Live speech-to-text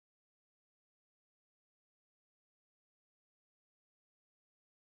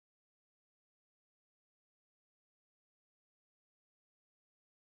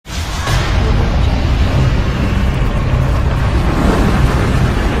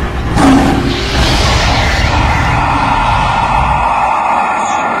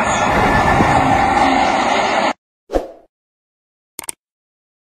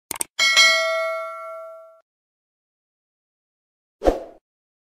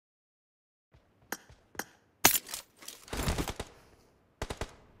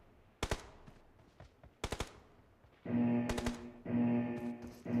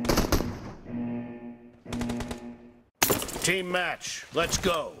Team match. Let's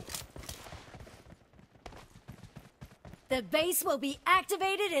go. The base will be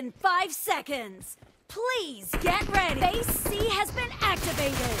activated in 5 seconds. Please get ready. Base C has been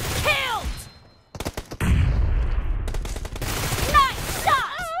activated. Killed! Nice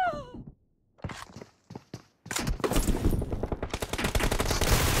shot!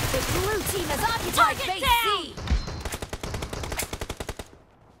 The blue team has occupied base C.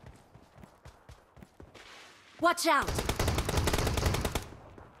 Watch out!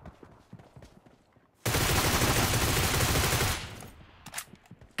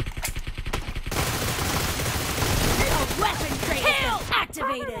 The weapon crate has been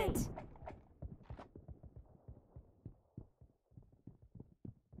activated!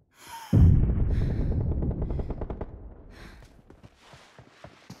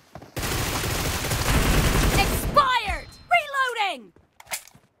 Expired! Reloading!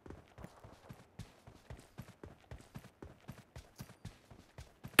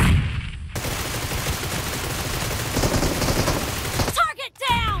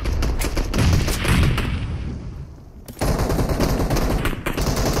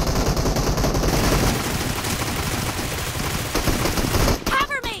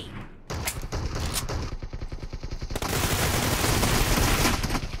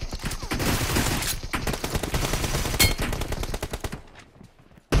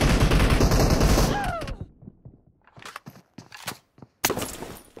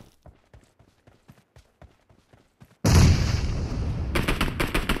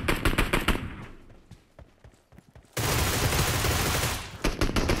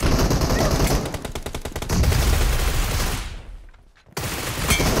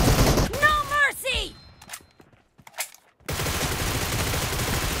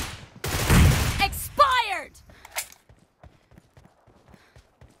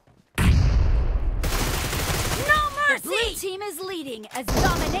 Team is leading as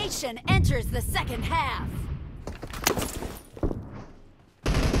domination enters the second half.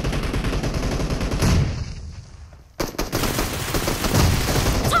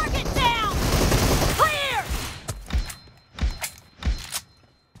 Target down! Clear!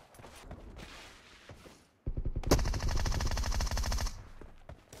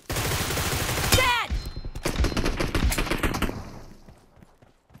 Dead!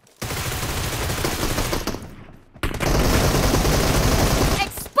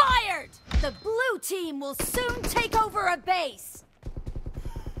 The blue team will soon take over a base.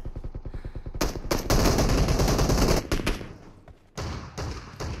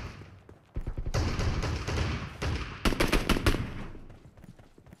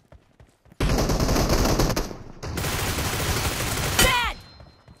 Dead!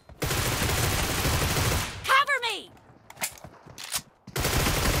 Cover me!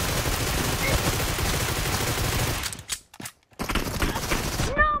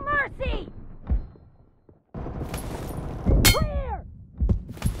 No mercy! Clear!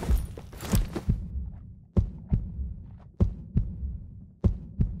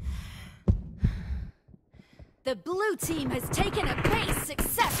 The blue team has taken a base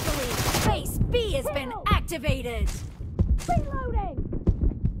successfully. Base B has been activated. Reloading!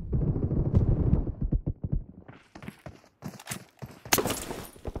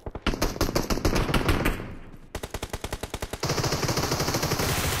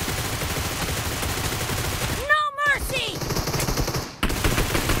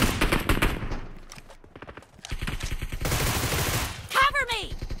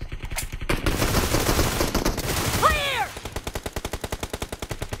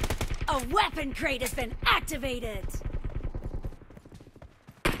 A weapon crate has been activated!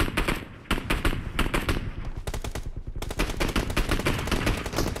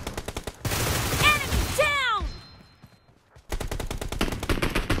 Enemy down!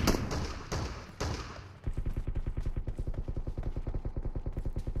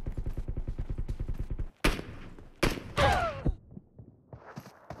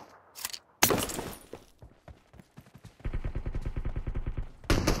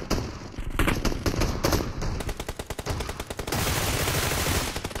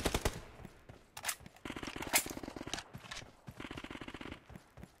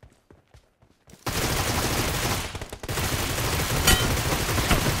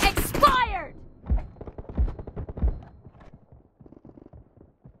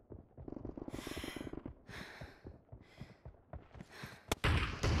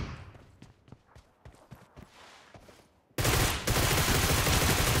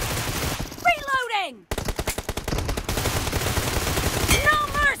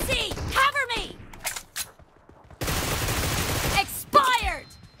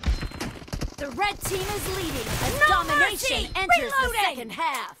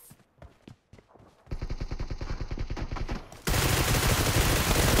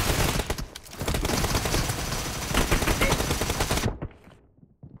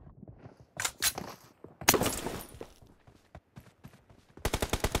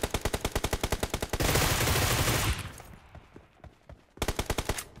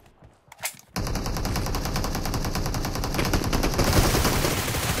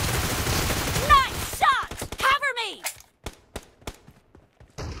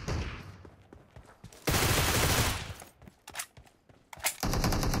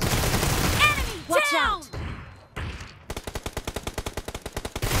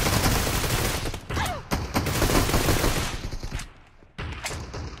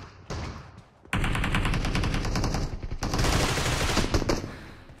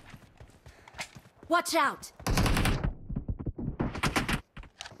 Watch out! The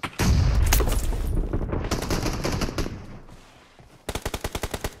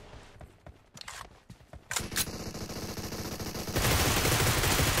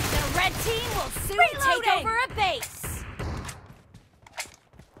red team will soon take over a base!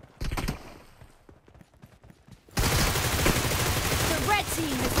 The red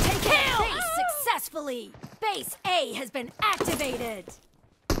team has taken a base successfully! Base A has been activated!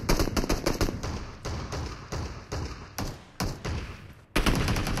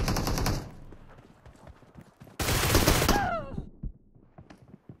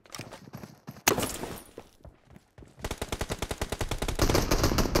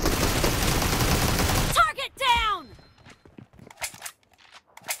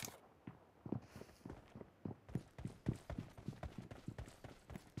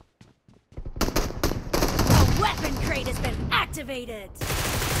 Crate has been activated!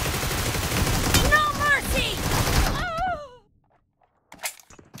 No mercy!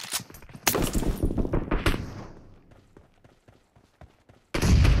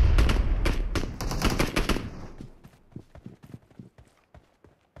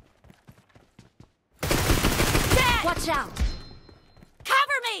 Dead! Watch out!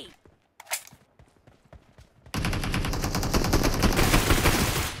 Cover me!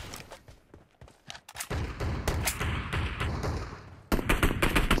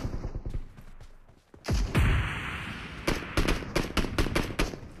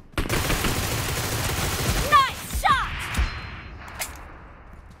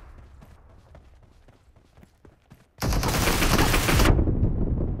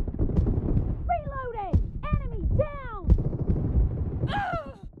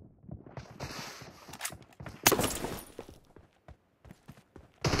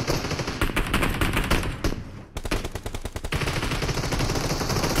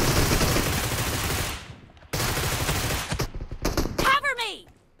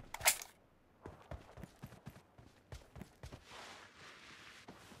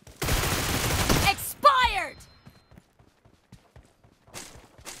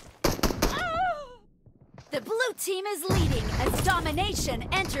 The blue team is leading as domination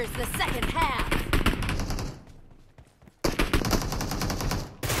enters the second half.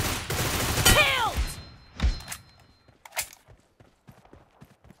 Killed!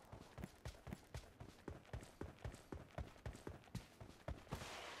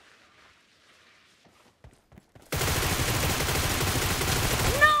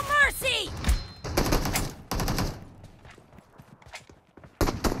 No mercy!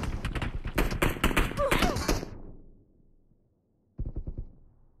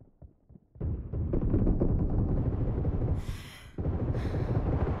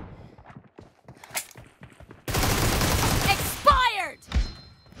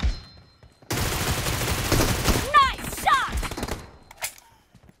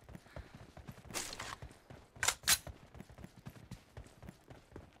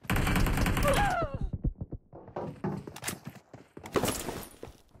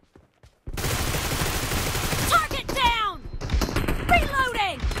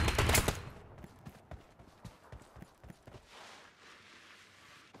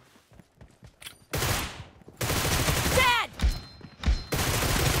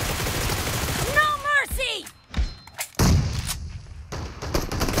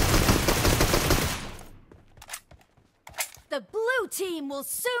 The blue team will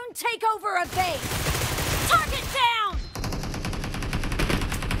soon take over a base. Target down!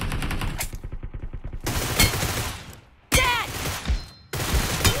 Dead!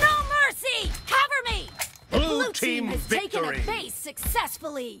 No mercy! Cover me! The blue team has taken a base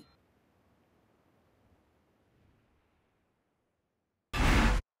successfully.